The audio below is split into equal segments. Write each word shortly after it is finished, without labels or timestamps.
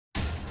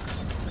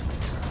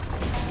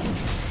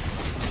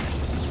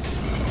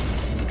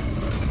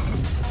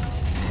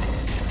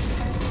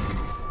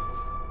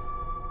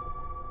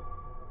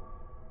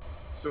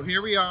So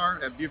here we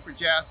are at Beaufort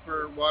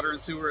Jasper Water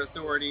and Sewer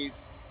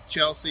Authority's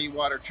Chelsea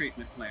Water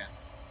Treatment Plant.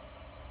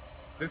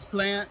 This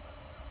plant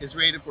is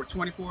rated for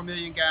 24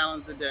 million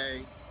gallons a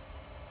day,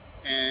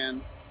 and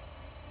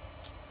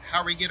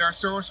how we get our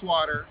source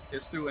water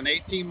is through an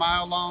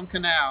 18-mile long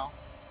canal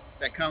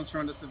that comes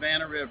from the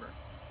Savannah River.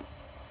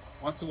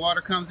 Once the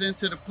water comes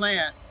into the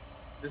plant,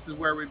 this is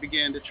where we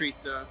begin to treat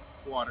the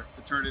water,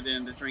 to turn it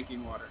into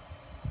drinking water.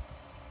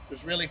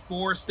 There's really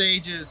 4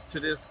 stages to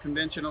this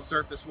conventional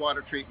surface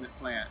water treatment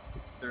plant.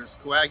 There's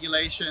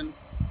coagulation,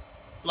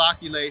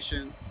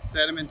 flocculation,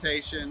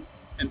 sedimentation,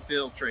 and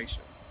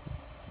filtration.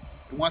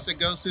 And once it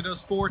goes through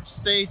those 4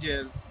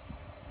 stages,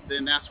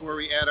 then that's where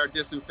we add our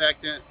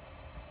disinfectant,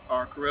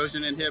 our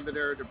corrosion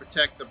inhibitor to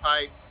protect the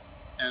pipes,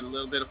 and a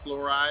little bit of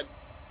fluoride.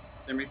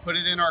 Then we put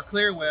it in our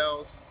clear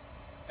wells,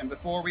 and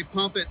before we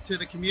pump it to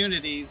the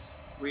communities,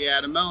 we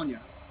add ammonia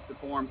to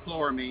form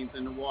chloramines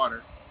in the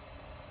water.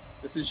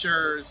 This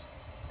ensures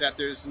that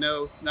there's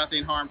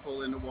nothing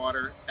harmful in the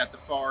water at the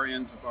far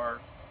ends of our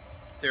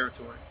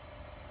territory.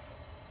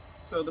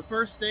 So the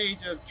first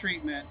stage of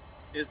treatment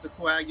is the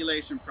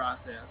coagulation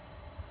process.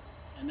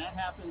 And that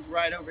happens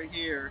right over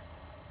here.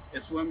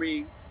 It's when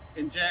we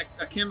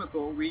inject a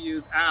chemical. We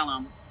use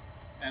alum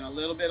and a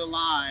little bit of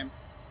lime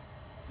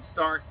to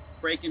start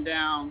breaking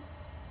down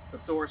the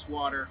source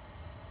water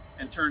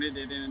and turning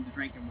it into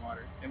drinking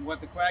water. And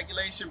what the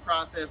coagulation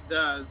process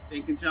does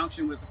in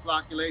conjunction with the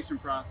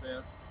flocculation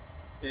process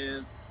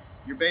is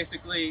you're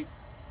basically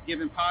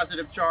giving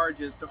positive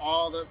charges to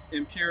all the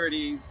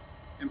impurities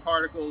and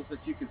particles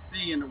that you can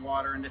see in the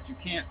water and that you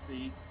can't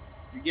see.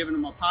 You're giving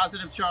them a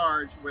positive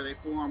charge where they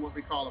form what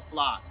we call a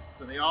flock.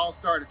 So they all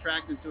start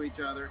attracting to each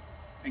other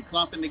and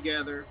clumping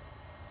together,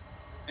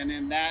 and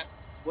then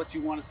that's what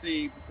you want to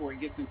see before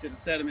it gets into the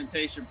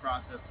sedimentation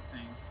process of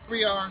things.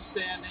 We are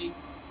standing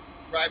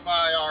right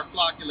by our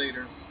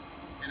flocculators,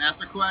 and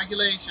after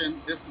coagulation,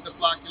 this is the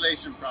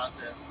flocculation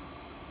process.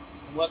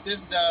 And what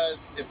this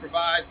does, it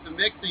provides the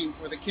mixing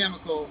for the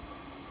chemical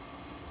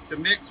to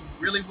mix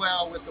really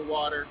well with the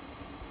water,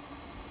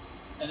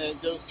 and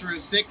it goes through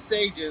 6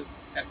 stages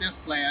at this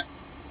plant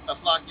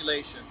of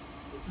flocculation.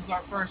 This is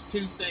our first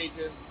 2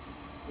 stages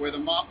where the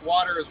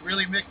water is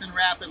really mixing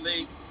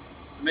rapidly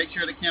to make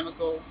sure the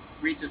chemical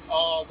reaches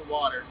all the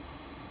water.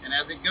 And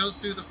as it goes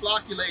through the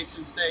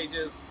flocculation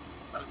stages,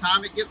 by the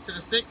time it gets to the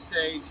 6th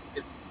stage,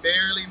 it's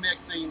barely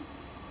mixing,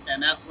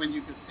 and that's when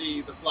you can see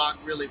the flock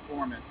really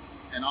forming.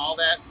 And all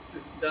that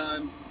is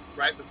done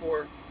right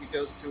before it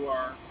goes to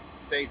our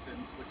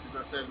basins, which is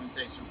our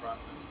sedimentation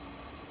process.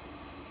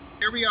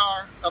 Here we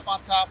are up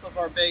on top of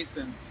our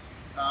basins.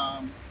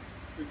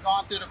 We've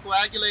gone through the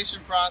coagulation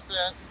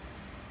process,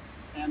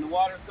 and the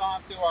water's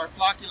gone through our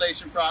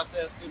flocculation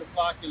process through the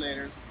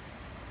flocculators.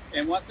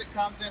 And once it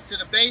comes into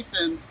the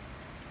basins,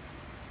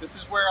 this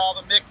is where all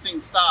the mixing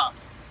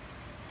stops.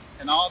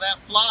 And all that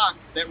flock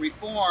that we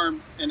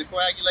formed in the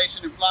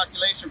coagulation and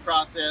flocculation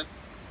process,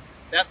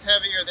 that's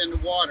heavier than the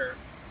water.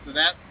 So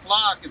that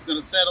flock is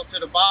going to settle to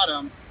the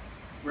bottom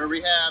where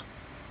we have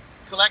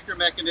collector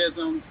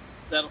mechanisms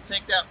that'll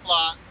take that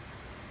flock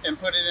and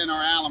put it in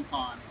our alum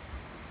ponds.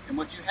 And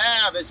what you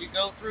have as you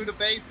go through the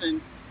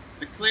basin,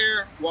 the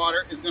clear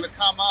water is going to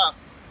come up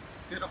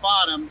to the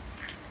bottom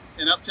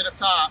and up to the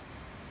top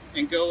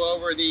and go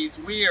over these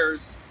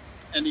weirs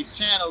and these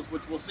channels,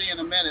 which we'll see in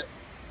a minute.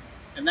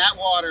 And that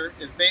water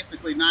is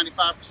basically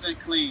 95%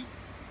 clean.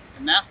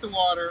 And that's the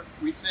water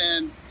we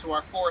send to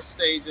our 4th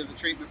stage of the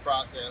treatment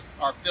process,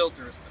 our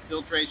filters, the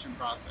filtration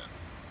process.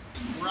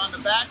 We're on the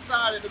back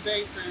side of the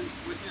basin,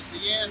 which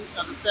is the end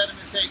of the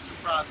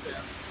sedimentation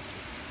process.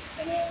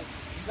 And as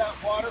you got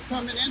water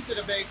coming into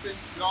the basin,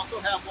 you also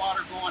have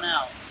water going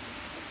out.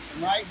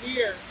 And right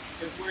here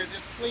is where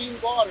this clean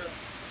water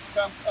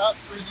comes up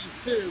through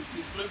these tubes,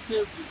 these blue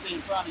tubes you see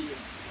in front of you.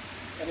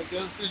 And it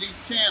goes through these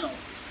channels.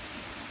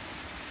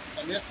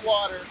 And this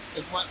water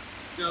is what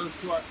goes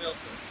to our filter.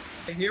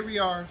 And here we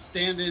are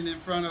standing in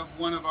front of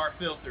one of our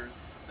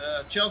filters.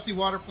 The Chelsea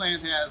water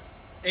plant has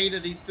 8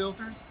 of these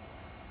filters.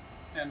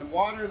 And the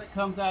water that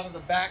comes out of the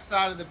back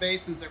side of the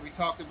basins that we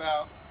talked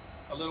about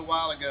a little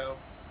while ago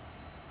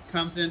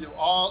comes into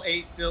all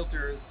 8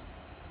 filters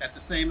at the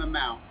same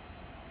amount.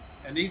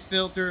 And these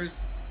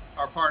filters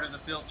are part of the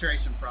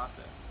filtration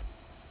process.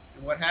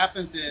 And what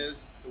happens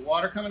is the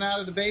water coming out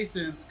of the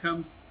basins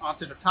comes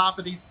onto the top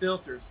of these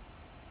filters.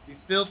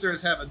 These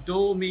filters have a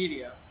dual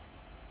media,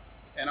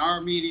 and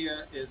our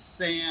media is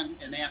sand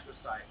and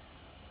anthracite.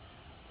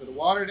 So the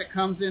water that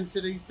comes into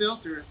these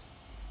filters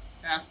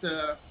has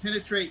to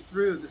penetrate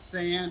through the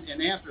sand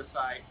and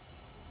anthracite.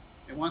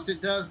 And once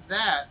it does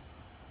that,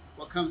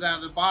 what comes out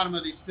of the bottom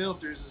of these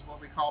filters is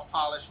what we call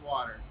polished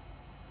water.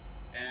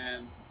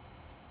 And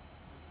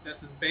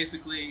this is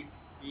basically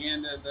the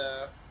end of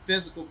the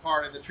physical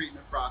part of the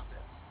treatment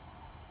process.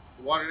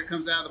 The water that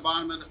comes out of the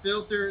bottom of the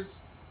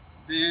filters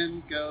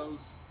then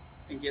goes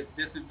and gets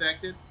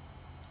disinfected,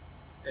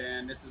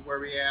 and this is where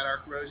we add our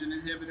corrosion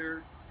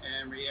inhibitor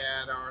and we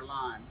add our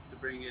lime to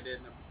bring it in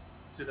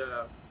to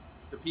the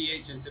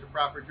pH into the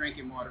proper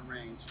drinking water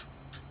range.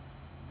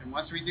 And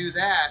once we do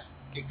that,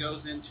 it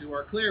goes into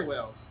our clear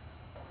wells,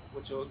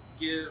 which will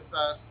give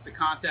us the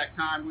contact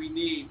time we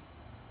need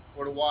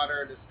for the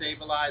water to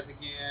stabilize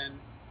again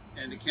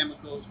and the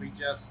chemicals we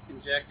just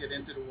injected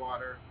into the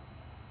water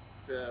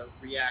to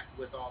react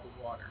with all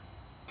the water.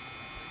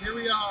 So here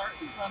we are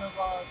in front of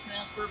our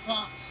transfer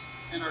pumps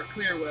and our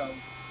clear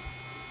wells.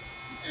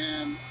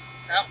 And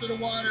after the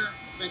water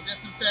has been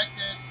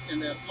disinfected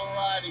and the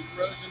fluoride and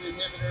corrosion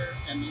inhibitor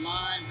and the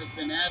lime has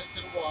been added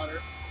to the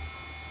water,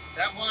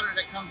 that water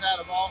that comes out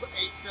of all the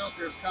 8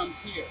 filters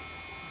comes here.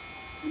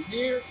 From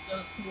here, it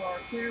goes to our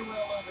clear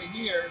well over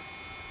here,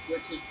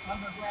 which is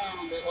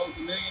underground, that holds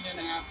 1.5 million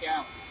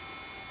gallons.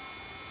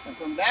 And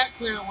from that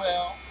clear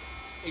well,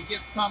 it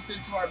gets pumped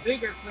into our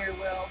bigger clear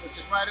well, which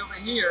is right over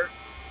here,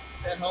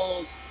 that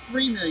holds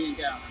 3 million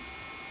gallons.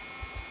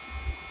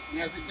 And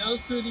as it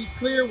goes through these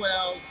clear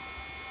wells,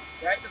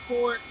 right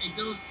before it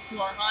goes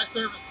to our high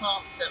service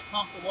pumps that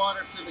pump the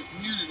water to the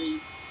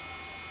communities,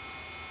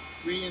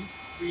 we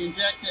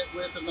inject it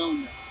with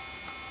ammonia.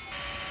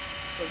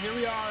 So here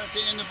we are at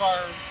the end of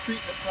our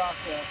treatment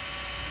process.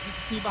 As you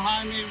can see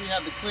behind me, we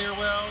have the clear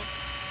wells,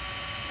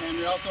 and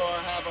we also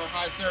have our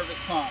high service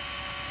pumps.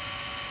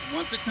 And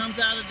once it comes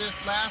out of this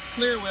last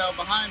clear well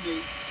behind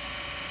me,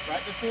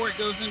 right before it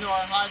goes into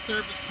our high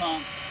service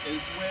pumps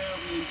is where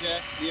we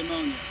inject the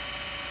ammonia.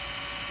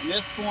 And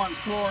this forms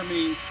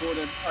chloramines for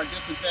our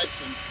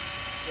disinfection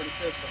for the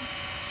system.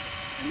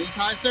 And these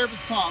high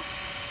service pumps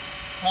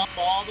pump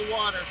all the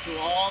water to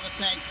all the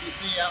tanks you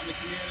see out in the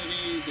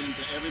communities and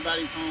to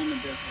everybody's home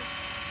and business.